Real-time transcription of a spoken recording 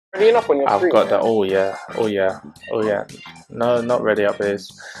Ready enough on your I've screen, got yeah? that. Oh yeah, oh yeah, oh yeah. No, not ready up is.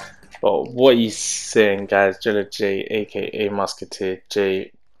 But what you saying, guys? Jilla J, aka Musketeer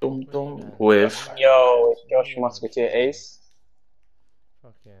J, Dum Dum with. Yo, it's Josh Musketeer Ace.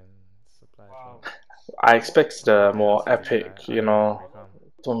 Wow. I expected a more epic,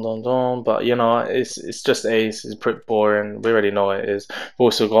 dum dum dum, but it's just Ace. It's pretty boring. We already know what it is. We've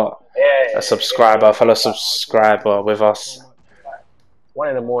also got Yeah, a it is subscriber, a boring. fellow It's like, subscriber with us. like 1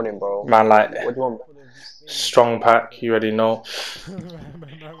 in the morning, bro. Man, like What do you want? strong pack. You already know.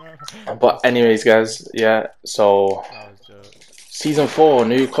 But anyways, guys, yeah. So season 4,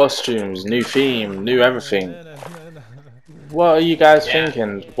 new costumes, new theme, new everything. What are you guys Yeah.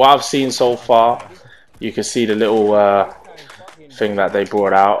 thinking? What I've seen so far, you can see the little thing that they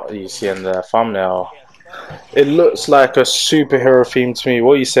brought out. You see in the thumbnail. It looks like a superhero theme to me.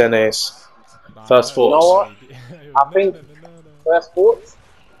 What are you saying, Ace? First You know thoughts. what? I think first thoughts,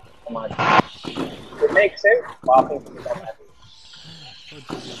 oh my, it makes sense, but I think it's a dumb idea.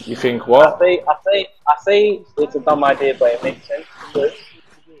 You think I what? say, I say, I say it's a dumb idea, but it makes sense because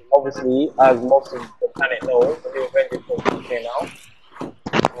obviously, as most of the planet knows, the new Avengers film came out.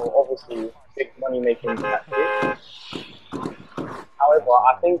 So obviously, big money making tactic. However,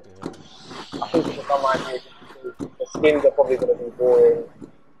 I think it's a dumb idea just because the skins are probably going to be boring.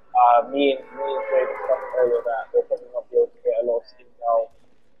 Me and Jay discussed earlier that they'll probably not be able to get a lot of skins out.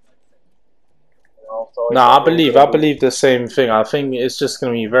 So No, it's not I really believe going I to be. believe the same thing. I think it's just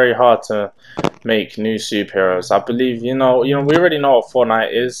gonna be very hard to make new superheroes. I believe we already know what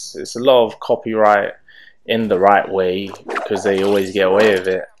Fortnite is. It's a lot of copyright in the right way because they always get away with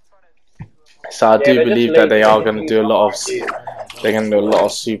it. So I Yeah, do they're just believe that lazy. they They are just gonna use do a dumb lot of ideas. they're gonna do a lot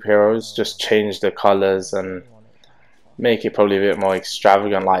of superheroes, just change the colors and make it probably a bit more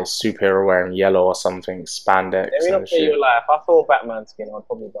extravagant, like superhero wearing yellow or something, Let spandex me and not tell you shit. a lie. If I saw a Batman skin, I'd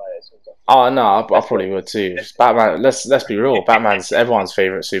probably buy it. So Oh no, I let's be probably would honest. too. Let's be Batman. Let's be real. Batman's everyone's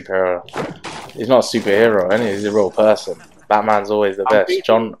favorite superhero. He's not a superhero, and he's a real person. Batman's always the best.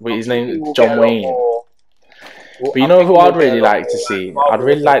 I'm His name thinking is we'll get John a lot Wayne. more. But you I'm know who thinking we'll I'd get a really lot like to more like see? I'd Marvel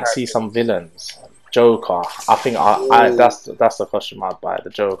really looking like to see characters. some villains. Joker. I think Ooh, that's the costume I'd buy. The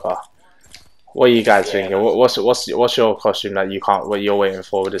Joker. What are you guys yeah, thinking? What's your costume that you can't? What you're waiting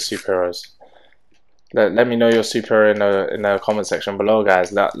for with the superheroes? Let me know your superhero in the comment section below,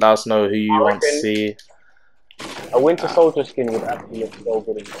 guys. Let us know who you I want to reckon see. a Winter Soldier skin would actually look so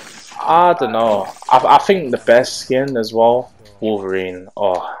good in this. I don't know. I think the best skin as well, Wolverine.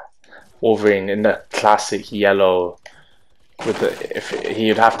 Oh, Wolverine in the classic yellow with the if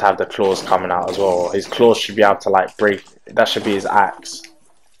he'd have to have the claws coming out as well. His claws should be able to like break. That should be his axe.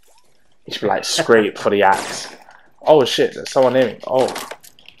 He should be like scrape for the axe. Oh shit! There's someone in. Oh,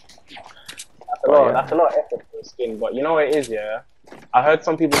 That's a but lot. yeah. That's a lot of effort for a skin. But you know what it is, yeah. I heard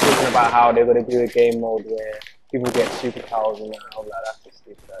some people talking about how they're gonna do a game mode where people get superpowers and that. I'm like, that's a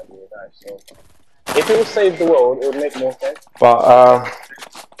stupid idea, guys. So if it would save the world, it would make more sense. But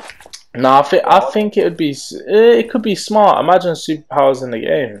no, Go I on. think it could be smart. Imagine superpowers in the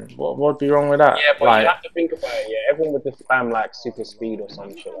game. What would be wrong with that? Yeah, but you Like, have to think about it. Yeah, everyone would just spam like super speed or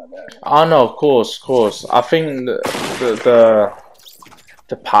some shit like that. I know, of course. I think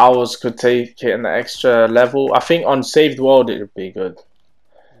the powers could take it an extra level. I think on Saved World it would be good,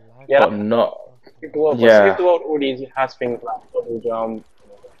 Yeah, but not. Save the World, but Save Yeah, the World already has things like double jump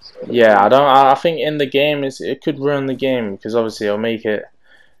and all that. So yeah. I don't. I think in the game it could ruin the game because obviously it'll make it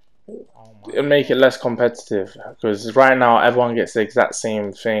less competitive. Because right now everyone gets the exact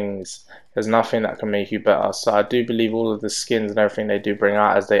same things. There's nothing that can make you better. So I do believe all of the skins and everything they do bring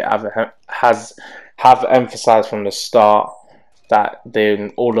out, as they have emphasized from the start, that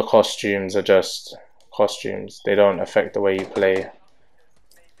all the costumes are just costumes. They don't affect the way you play.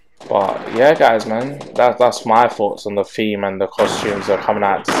 But yeah, guys, man, that's my thoughts on the theme and the costumes that are coming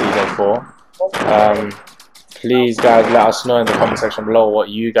out to season 4. Um, please, guys, let us know in the comment section below what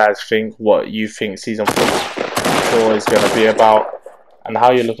you guys think, what you think season 4 is going to be about, and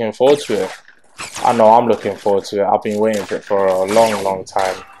how you're looking forward to it. I know I'm looking forward to it. I've been waiting for it for a long, long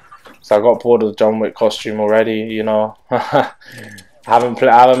time. So I got bored of the John Wick costume already. I haven't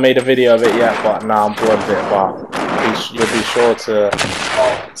made a video of it yet, but now I'm bored of it. But you'll be sure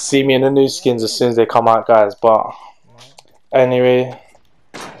to see me in the new skins as soon as they come out, guys. But anyway,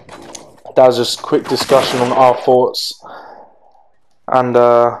 that was just a quick discussion on our thoughts. And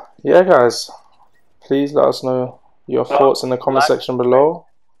yeah, guys, please let us know your thoughts in the comment like, section below.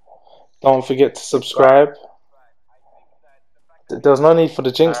 Don't forget to subscribe. subscribe. There's no need for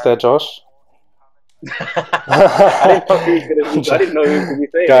the jinx there, Josh. I didn't know he was gonna be. I didn't know he was gonna be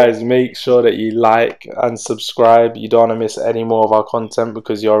saying it. Guys, make sure that you like and subscribe. You don't want to miss any more of our content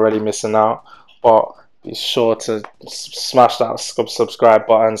because you're already missing out. But be sure to smash that subscribe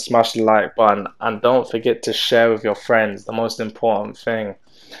button, smash the like button, and don't forget to share with your friends. The most important thing,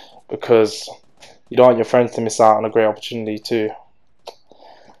 because you don't want your friends to miss out on a great opportunity too.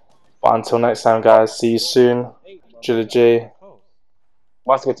 But until next time, guys, see you soon. Trilogy.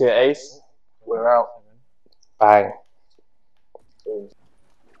 Musketeer Ace, we're out. Bye.